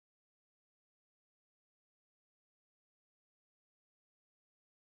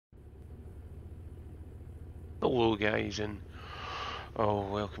Hello guys, and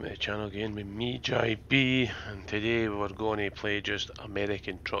welcome to the channel again with me, JB, and today we're going to play just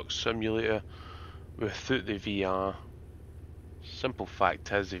American Truck Simulator without the VR. Simple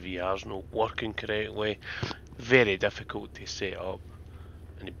fact is the VR's not working correctly, very difficult to set up,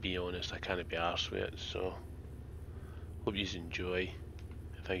 and to be honest I can't be arsed with it, so hope you enjoy.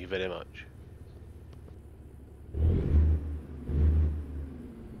 Thank you very much.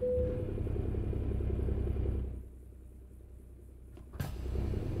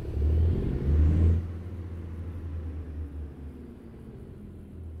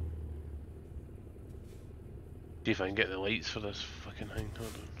 See if I can get the lights for this fucking thing, hold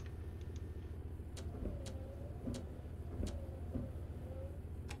on.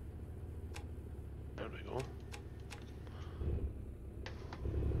 There we go.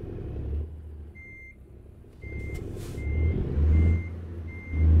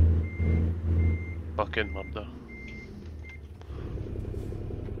 Fucking murder.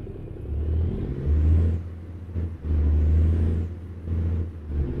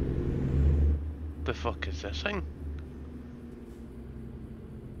 The fuck is this thing?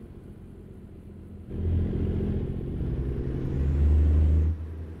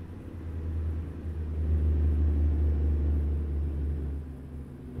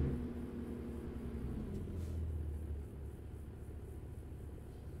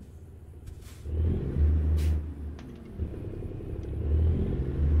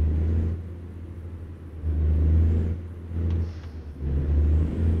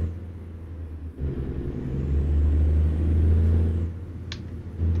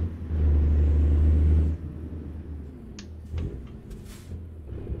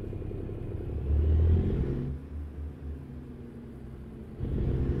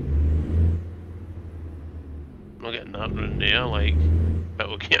 Not getting that round there, like, but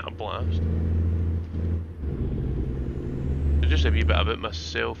we'll get a blast. So just a wee bit about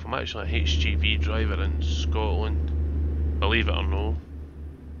myself. I'm actually a HGV driver in Scotland, believe it or no.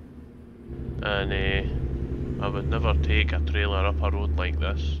 And I would never take a trailer up a road like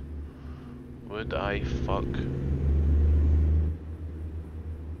this. Would I? Fuck.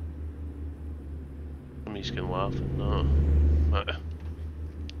 Somebody's can laugh at that.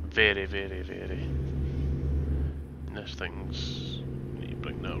 Very, very, very. This thing's... need to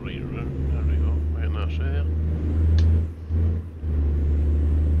bring that right around. There we go. Right in that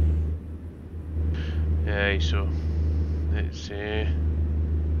there. So it's a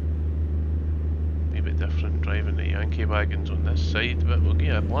wee bit different driving the Yankee wagons on this side, but we'll give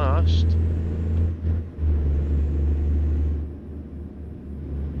it a blast.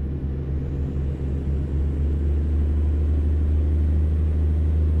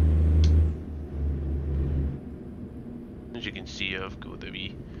 As you can see, I've got the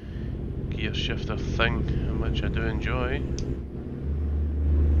wee gear shifter thing, which I do enjoy.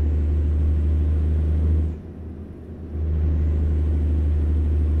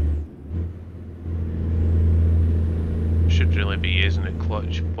 Should really be using the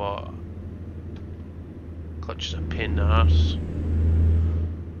clutch, but clutch is a pain in the arse,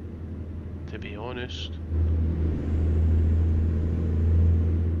 to be honest.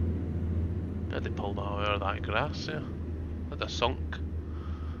 I had to pull that out of that grass there. Had a sunk.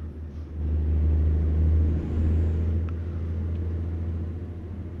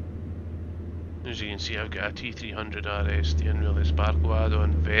 As you can see, I've got a T300 RS steering wheel with sparkle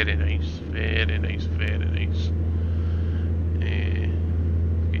add-on. Very nice, very nice, very nice.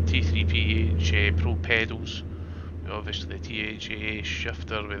 Got T3PH Pro pedals. Obviously the THA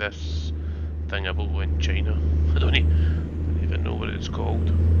shifter with this thing I bought in China. I don't even know what it's called,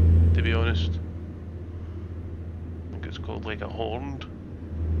 to be honest. It's called like a horned,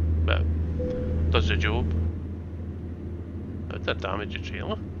 but does the job. But that damage the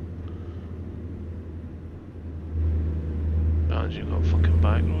trailer. And you've got fucking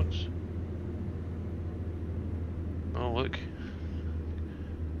back roads. Oh look,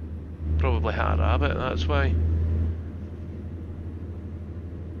 probably had a rabbit, that's why.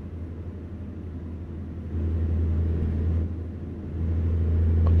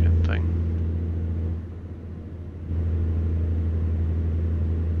 Fucking thing.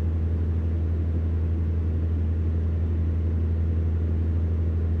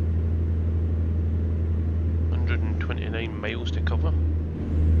 Miles to cover.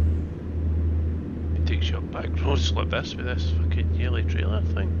 It takes you up back roads like this with this fucking yellow trailer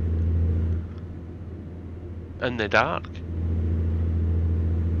thing. In the dark.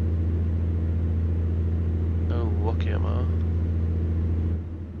 Oh, lucky am I.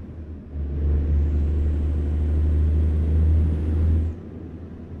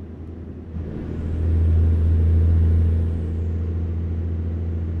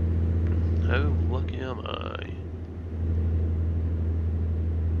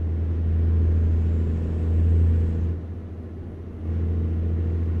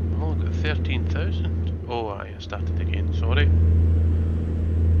 13,000? Oh aye, I started again, sorry.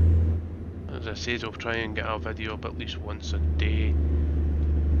 As I said, I'll try and get a video up at least once a day.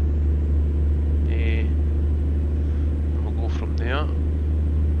 And we'll go from there.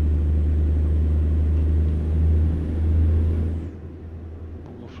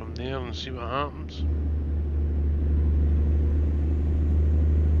 We'll go from there and see what happens.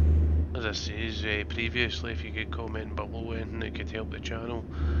 As I said previously, if you could comment below anything that could help the channel,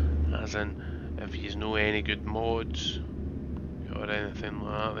 as in if you know any good mods or anything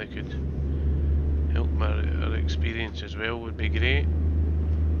like that that could help our experience as well, would be great.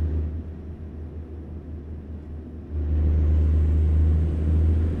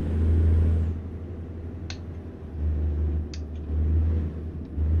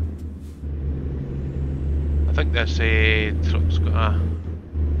 I think this truck's got a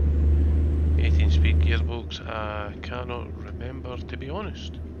 18-speed gearbox. I cannot remember, to be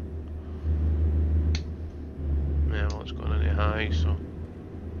honest. Yeah, well, it's going into high, so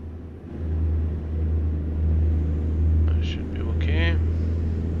that should be okay.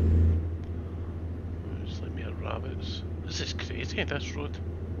 Just let me have rabbits. This is crazy, this road.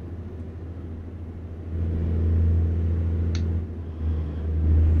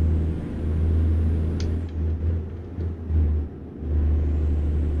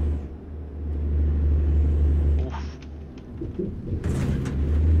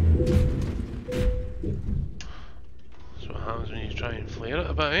 That's what happens when you try and flare it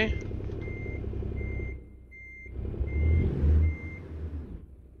a bit, eh?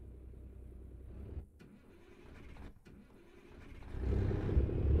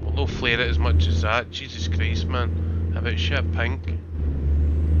 Well, don't flare it as much as that. Jesus Christ, man. A bit shit pink.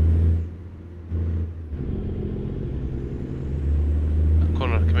 That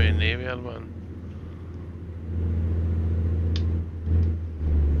corner come out of nowhere, man.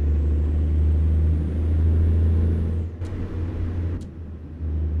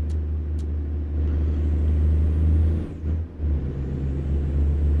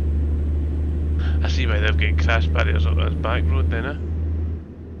 I see why they've got crash barriers up this back road then, eh?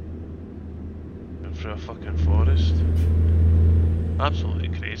 Going through a fucking forest. Absolutely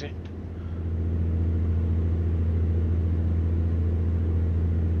crazy.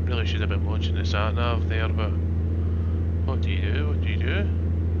 Really should have been watching the sat nav there, but what do you do? What do you do?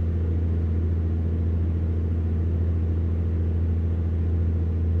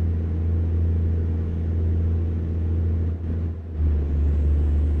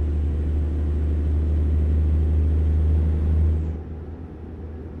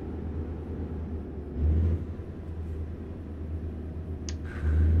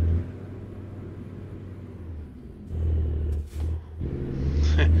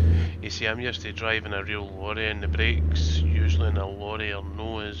 You see, I'm used to driving a real lorry, and the brakes usually in a lorry are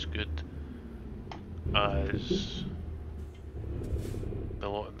no as good as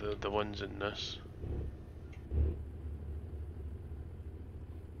the ones in this.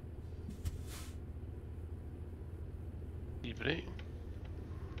 E-brake.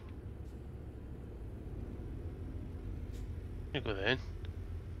 You go then.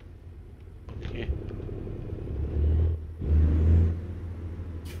 Okay.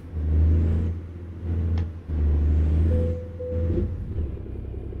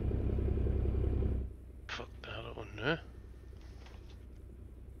 Fuck that on now.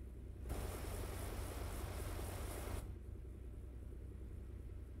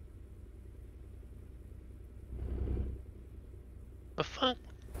 The fuck?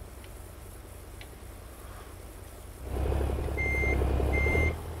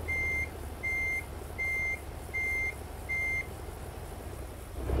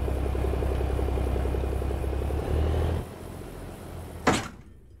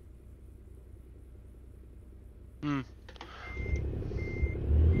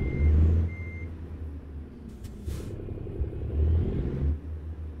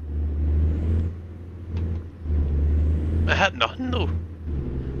 I had nothing though.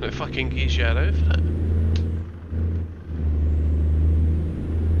 It fucking geese you out for it.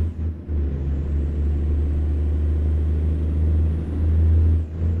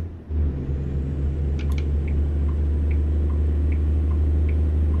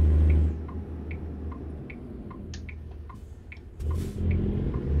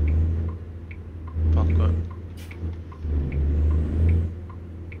 Fuck it.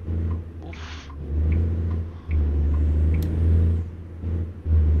 Oof.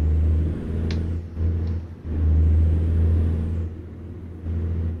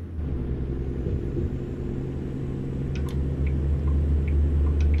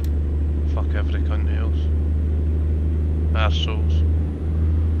 Fuck every cunt else. Arseholes.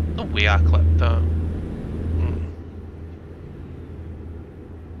 No way I clipped that.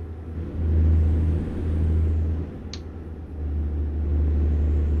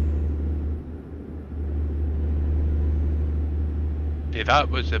 Yeah, that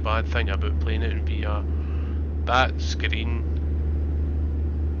was the bad thing about playing it in VR. That screen,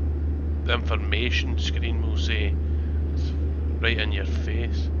 the information screen will say it's right in your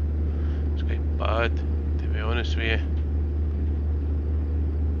face. It's quite bad, to be honest with you.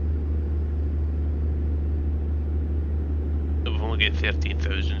 We've only got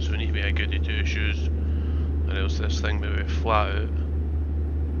 13,000, so we need to be a goody two shoes, or else this thing will be flat out.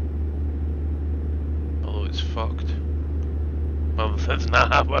 Although it's fucked. Mum says,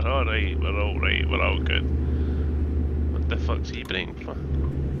 nah, we're alright, we're all good. What the fuck's he brain for?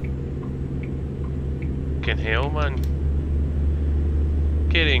 Fucking hell, man.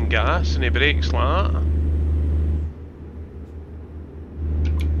 Carrying gas and he breaks like that.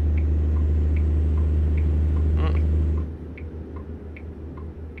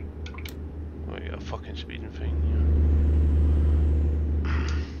 Oh, you got a fucking speeding fine here.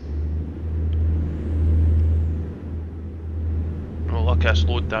 Well, look, I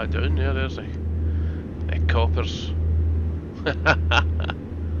slowed that down there, there's the coppers.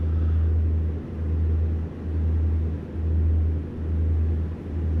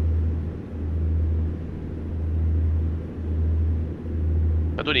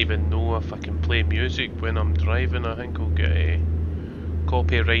 I don't even know if I can play music when I'm driving. I think I'll get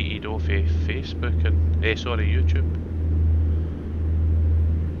copyrighted off of Facebook and sorry, YouTube.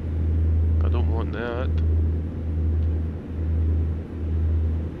 I don't want that.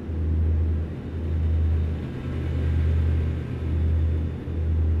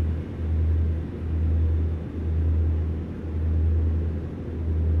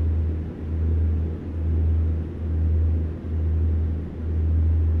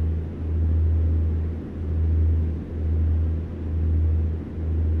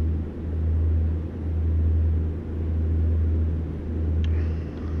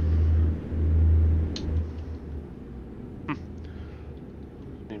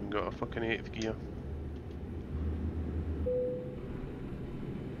 Got a fucking 8th gear.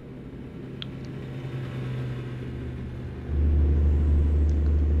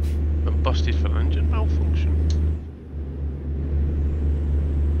 I'm busted for engine malfunction.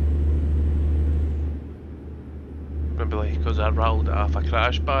 Maybe like because I rattled it off a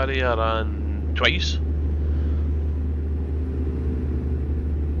crash barrier and twice.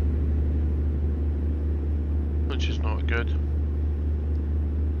 Which is not good.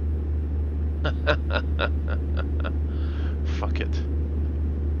 Fuck it.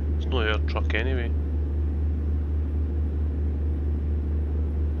 It's not our truck anyway.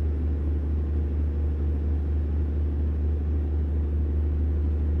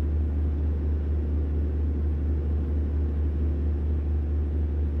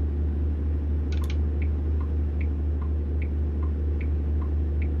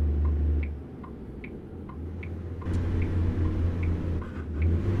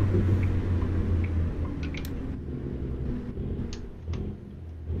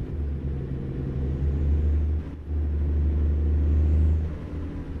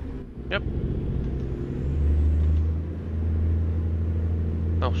 Yep.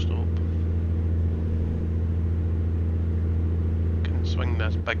 I'll stop. Can swing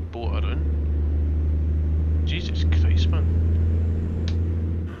this big boat around. Jesus Christ, man.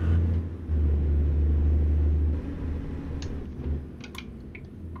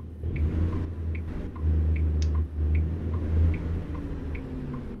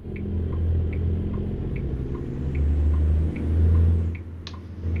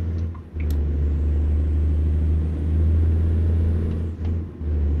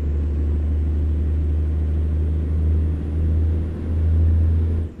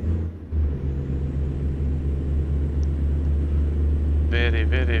 Very,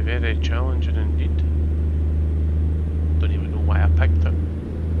 very, very challenging indeed. Don't even know why I picked it.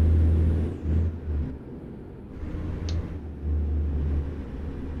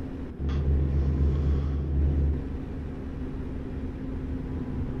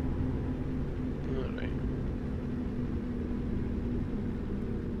 Alright.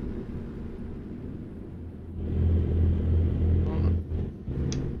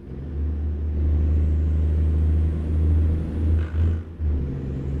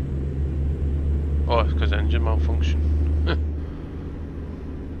 Oh, it's because engine malfunction.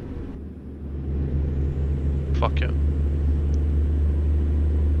 Fuck it.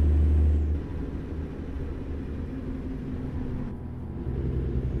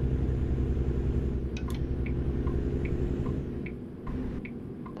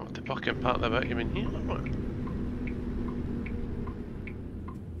 fucking part of the vacuum in here, or what?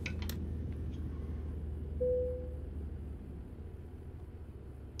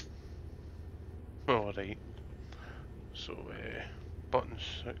 Alright. So, button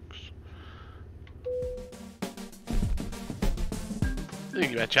 6. Didn't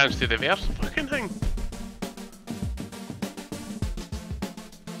give me a chance to reverse the fucking thing.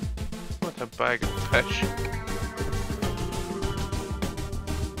 What a bag of fish.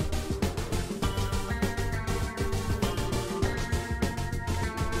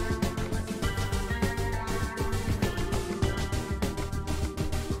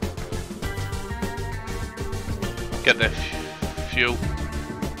 Get the fuel.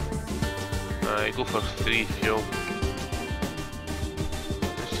 Go for 3 fuel.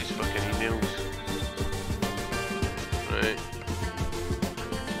 This is fucking emails. Right.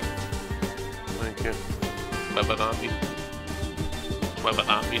 Thank you. Whatever that means. Whatever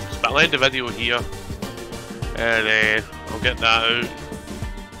that means. But I'll end the video here. And I'll get that out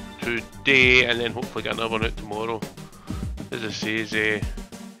today and then hopefully get another one out tomorrow. As I say,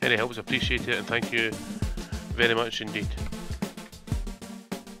 any help is appreciated and thank you very much indeed.